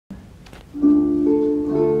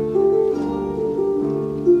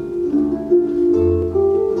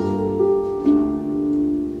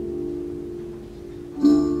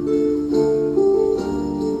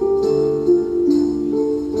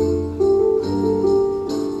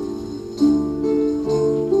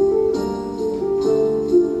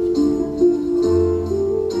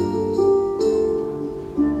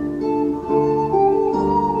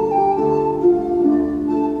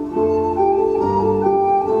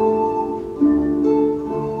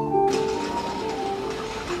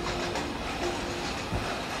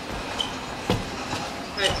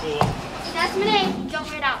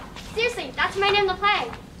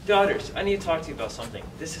Daughters, I need to talk to you about something.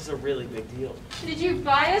 This is a really big deal. Did you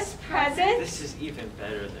buy us presents? This is even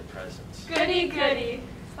better than presents. Goody, goody.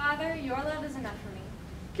 Father, your love is enough for me.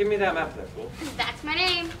 Give me that map there, fool. That's my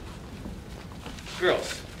name.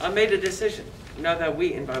 Girls, I made a decision. Now that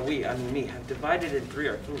we, and by we, I mean me, have divided in three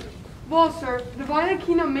our kingdom. Well, sir, divided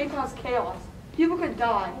kingdom may cause chaos. People could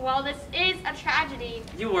die. Well, this is a tragedy.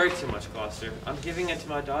 You worry too much, Gloucester. I'm giving it to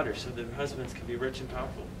my daughters so their husbands can be rich and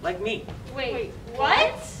powerful. Like me. Wait,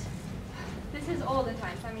 what? This is olden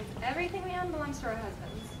times. That means everything we own belongs to our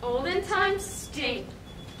husbands. Olden times stink.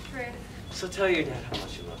 True. So tell your dad how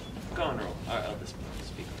much you love him. Go on, Earl. Our eldest boy.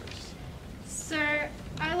 Speak first. Sir,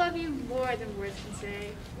 I love you more than words can say.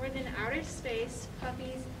 More than outer space,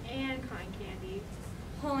 puppies, and cotton candy.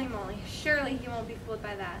 Holy moly. Surely you won't be fooled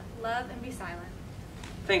by that. Love and be silent.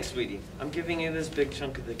 Thanks, sweetie. I'm giving you this big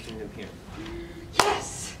chunk of the kingdom here.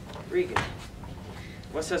 Yes! Regan.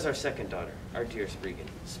 What says our second daughter, our dearest Regan?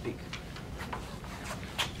 Speak.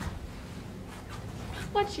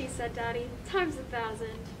 What she said, Daddy, times 1,000.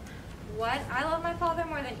 What? I love my father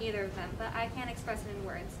more than either of them, but I can't express it in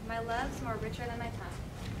words. My love's more richer than my tongue.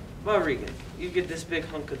 Well, Regan, you get this big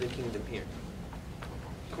hunk of the kingdom here.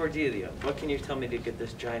 Cordelia, what can you tell me to get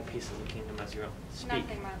this giant piece of the kingdom as your own? Speak.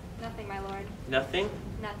 Nothing, my lord. Nothing?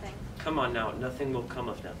 Nothing. Come on now, nothing will come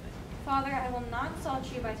of nothing. Father, I will not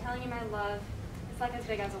insult you by telling you my love is like as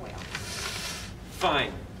big as a whale.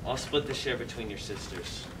 Fine, I'll split the share between your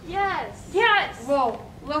sisters. Yes. Yes! Whoa,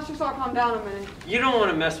 let's just all calm down a minute. You don't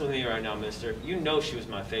want to mess with me right now, mister. You know she was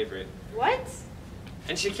my favorite. What?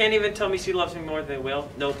 And she can't even tell me she loves me more than they will?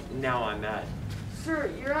 Nope, now I'm mad. Sir,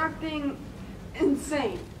 you're acting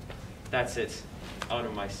insane. That's it. Out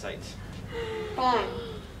of my sight. Fine,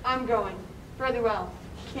 I'm going. Very well,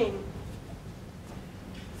 King.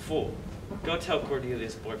 Fool. Go tell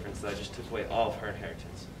Cordelia's boyfriends that I just took away all of her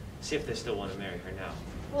inheritance. See if they still want to marry her now.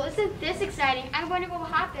 Well, isn't this exciting? I wonder what will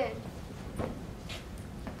happen.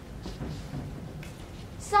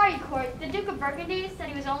 Sorry, Cord. The Duke of Burgundy said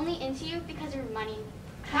he was only into you because of your money.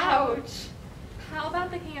 Ouch. How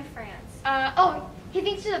about the King of France? He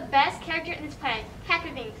thinks you're the best character in this planet.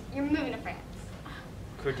 Hacker thinks you're moving to France.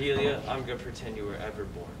 Cordelia, I'm going to pretend you were ever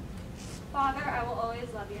born. Father, I will always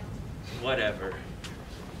love you. Whatever.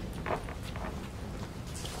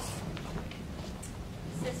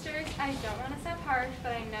 Sisters, I don't want to sound harsh,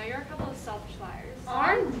 but I know you're a couple of selfish liars.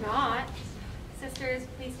 Are not. Sisters,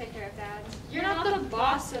 please take care of Dad. You're not the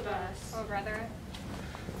boss of us. Oh, brother.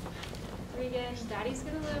 Regan, Daddy's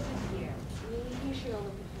gonna live with you. Me, he should live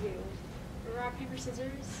with you. Rock, paper,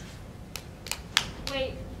 scissors.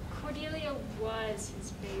 Wait, Cordelia was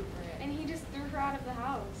his favorite. And he just threw her out of the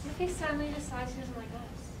house. What if he suddenly decides he doesn't like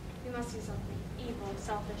us? We must do something evil,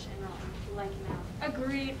 selfish, and rotten, like now.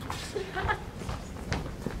 Agreed.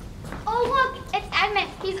 Oh, look! It's Edmund.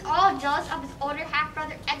 He's all jealous of his older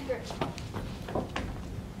half-brother, Edgar.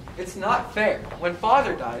 It's not fair. When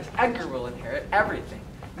father dies, Edgar will inherit everything.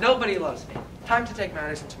 Nobody loves me. Time to take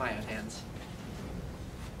matters into my own hands.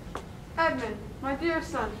 Edmund, my dear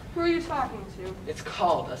son, who are you talking to? It's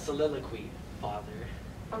called a soliloquy, father.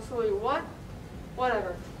 Absolutely what?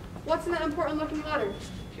 Whatever. What's in that important-looking letter?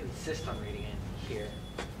 If you insist on reading it, here.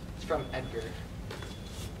 It's from Edgar.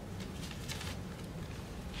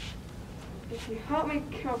 If you help me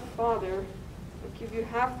kill father, I'll give you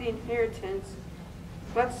half the inheritance.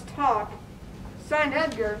 Let's talk. Signed,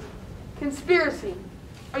 Edgar. Conspiracy.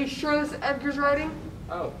 Are you sure this is Edgar's writing?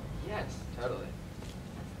 Oh, yes, totally.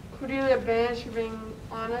 Cordelia banished for being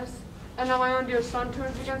honest, and now my own dear son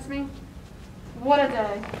turns against me? What a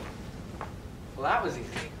day. Well, that was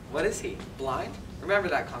easy. What is he? Blind? Remember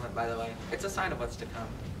that comment, by the way. It's a sign of what's to come.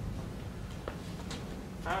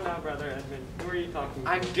 How now, Brother Edmund? Who are you talking to?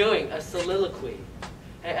 I'm doing a soliloquy.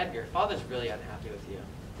 Hey, Edgar, father's really unhappy with you.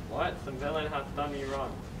 What? Some villain hath done me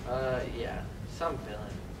wrong. Yeah, some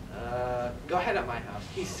villain. Go ahead at my house.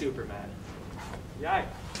 He's super mad.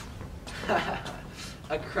 Yikes.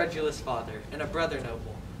 A credulous father, and a brother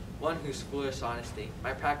noble. One whose foolish honesty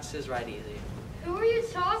my practices right easy. Who are you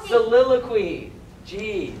talking? Soliloquy!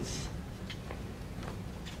 Jeez.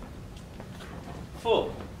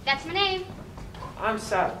 Fool. That's my name. I'm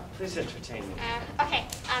sad. Please entertain me. Okay.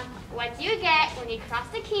 What do you get when you cross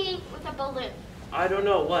the king with a balloon? I don't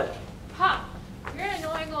know what. Pop, you're an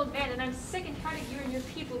annoying old man, and I'm sick and tired of you and your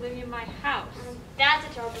people living in my house. That's a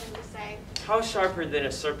terrible thing to say. How sharper than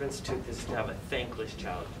a serpent's tooth is to have a thankless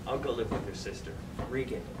child. I'll go live with your sister,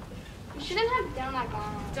 Regan. You shouldn't have done that,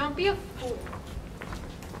 Donald. Don't be a fool.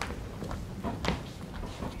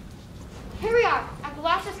 Here we are at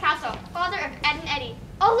Gloucester's castle, father of Ed and Eddie.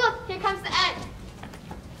 Oh look, here comes the Ed.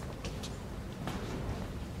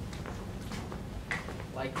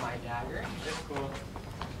 Like my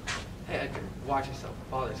Watch yourself.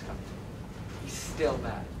 Father's coming. He's still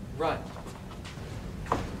mad. Run.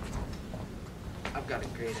 I've got a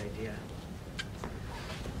great idea.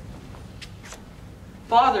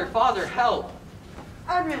 Father, father, help!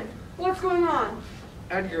 Edmund, what's going on?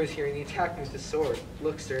 Edgar was here and he attacked me with his sword.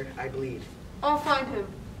 Look, sir, I bleed. I'll find him.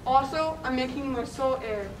 Also, I'm making him my sole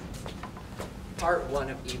heir. Part 1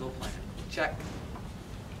 of Evil Plan. Check.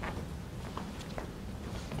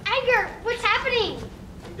 Edgar, what's happening?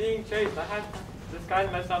 I'm being chased. I had to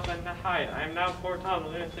disguise myself and to hide. I am now 4 Tom, the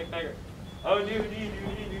lunatic beggar. Oh, doo-dee.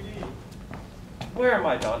 Where are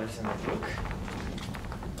my daughters in the Duke?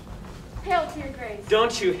 Hail to your grace.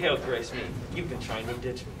 Don't you hail grace me. You've been trying to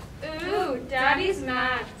ditch me. Ooh, Daddy's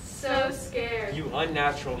mad. So scared. You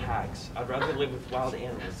unnatural hags. I'd rather live with wild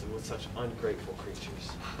animals than with such ungrateful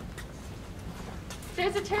creatures.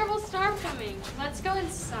 There's a terrible storm coming. Let's go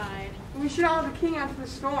inside. We should all have the king after the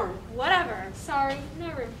storm. Whatever. Sorry, no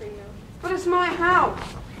room for you. But it's my house.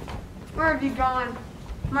 Where have you gone?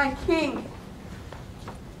 My king.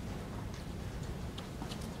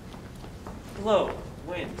 Blow,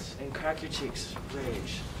 winds, and crack your cheeks.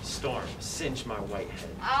 Rage, storm, singe my white head.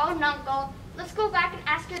 Oh, Nuncle. Let's go back and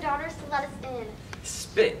ask your daughters to let us in.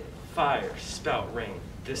 Spit, fire, spout rain.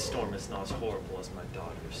 This storm is not as horrible as my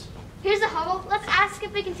daughters. Here's a hovel. Let's ask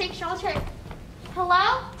if we can take shelter.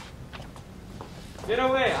 Hello? Get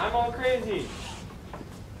away, I'm all crazy.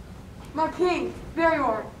 My king, there you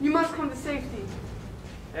are. You must come to safety.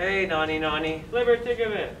 Hey, Nani. Liberty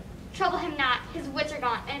of it. Trouble him not. His wits are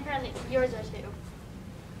gone, and apparently yours are too.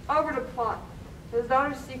 Over to plot. His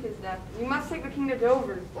daughters seek his death. You must take the king to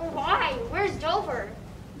Dover. Why? Where's Dover?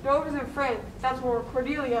 Dover's in France. That's where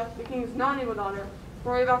Cordelia, the king's non-evil daughter,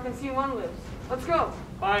 Rory Vacancy one lives. Let's go.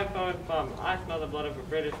 Fine, fun. I smell the blood of a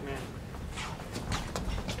British man.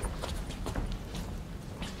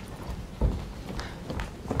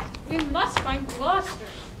 We must find Gloucester.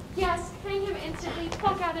 Yes, hang him instantly.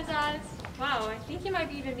 Pluck out his eyes. Wow, I think he might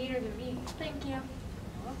be even meaner than me. Thank you.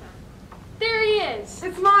 There he is.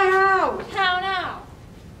 It's my house. How now?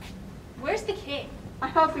 Where's the king? I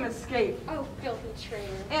helped him escape. Oh, filthy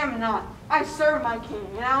traitor. Am not. I serve my king,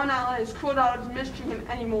 and I will not let his cruel daughters mistreat him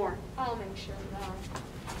anymore. I'll make sure of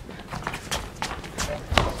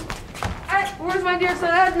that. Where's my dear son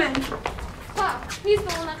Edmund? Wow, he's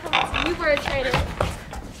the one that told us you were a traitor.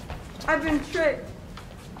 I've been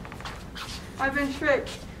tricked.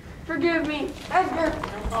 Forgive me, Edgar.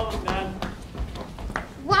 No problem, Dad.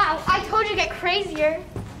 Wow, I told you to get crazier.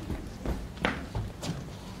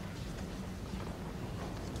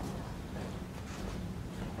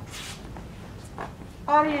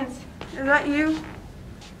 Audience, is that you?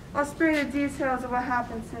 I'll spare you the details of what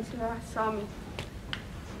happened since you last saw me.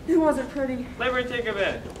 It wasn't pretty. Liberty of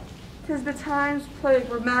it. 'Tis the time's plague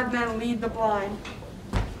where madmen lead the blind.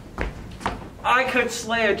 I could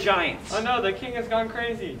slay a giant. Oh no, the king has gone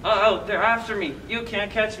crazy. Oh, they're after me. You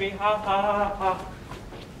can't catch me. Ha, ha, ha, ha.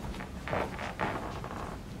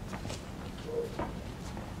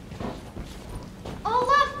 Oh,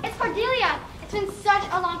 look, it's Cordelia. It's been such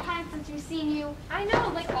a long time since we've seen you. I know,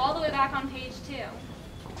 like all the way back on page 2.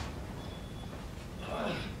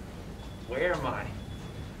 Where am I?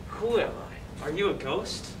 Who am I? Are you a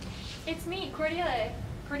ghost? It's me, Cordelia.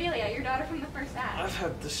 Cordelia, your daughter from the first act. I've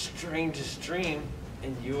had the strangest dream.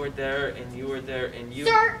 And you were there, and you were there, and you...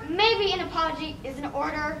 Sir, maybe an apology is in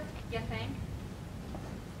order. You think?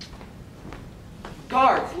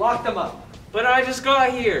 Guards, lock them up. But I just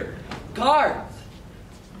got here. Guards!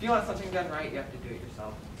 If you want something done right, you have to do it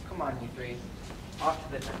yourself. Come on, you three. Off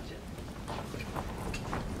to the dungeon.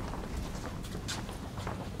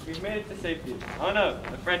 We've made it to safety. Oh no,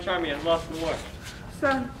 the French army has lost the war.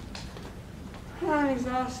 Son, I'm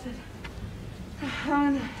exhausted.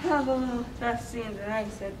 I'm gonna have a little death scene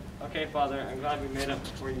tonight, said. Okay, Father, I'm glad we made up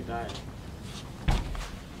before you died.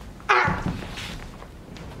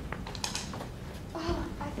 Oh,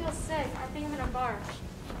 I feel sick. I think I'm in a bar.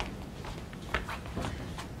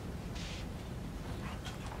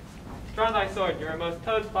 Draw thy sword, you're a most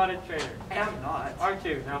toad-spotted traitor. I am not.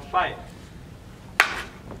 R2, now fight.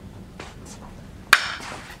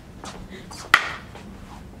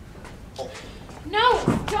 No!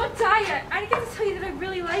 Don't die yet! I get to tell you that I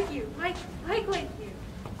really like you. Like you.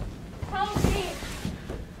 Help me!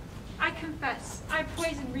 I confess. I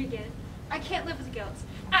poisoned Regan. I can't live with guilt.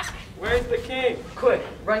 Ah! Where's the king? Quick,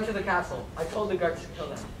 run to the castle. I told the guards to kill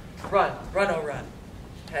them. Run, oh run.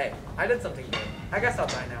 Hey, I did something good. I guess I'll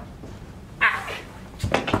die now. Ah!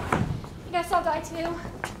 I guess I'll die too.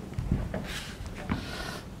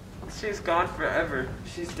 She's gone forever.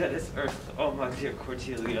 She's dead as earth. Oh, my dear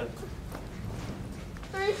Cordelia.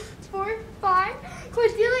 3, 4, 5,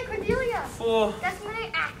 Cordelia! Fool! That's when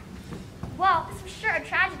I act. Well, this was sure a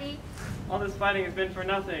tragedy. All this fighting has been for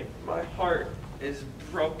nothing. My heart is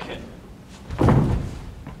broken.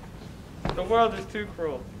 The world is too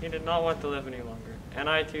cruel. He did not want to live any longer. And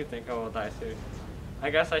I too think I will die soon. I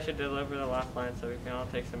guess I should deliver the last line so we can all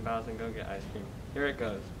take some bows and go get ice cream. Here it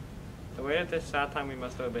goes. The way at this sad time we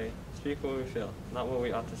must obey. Speak what we feel, not what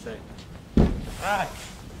we ought to say. Ah!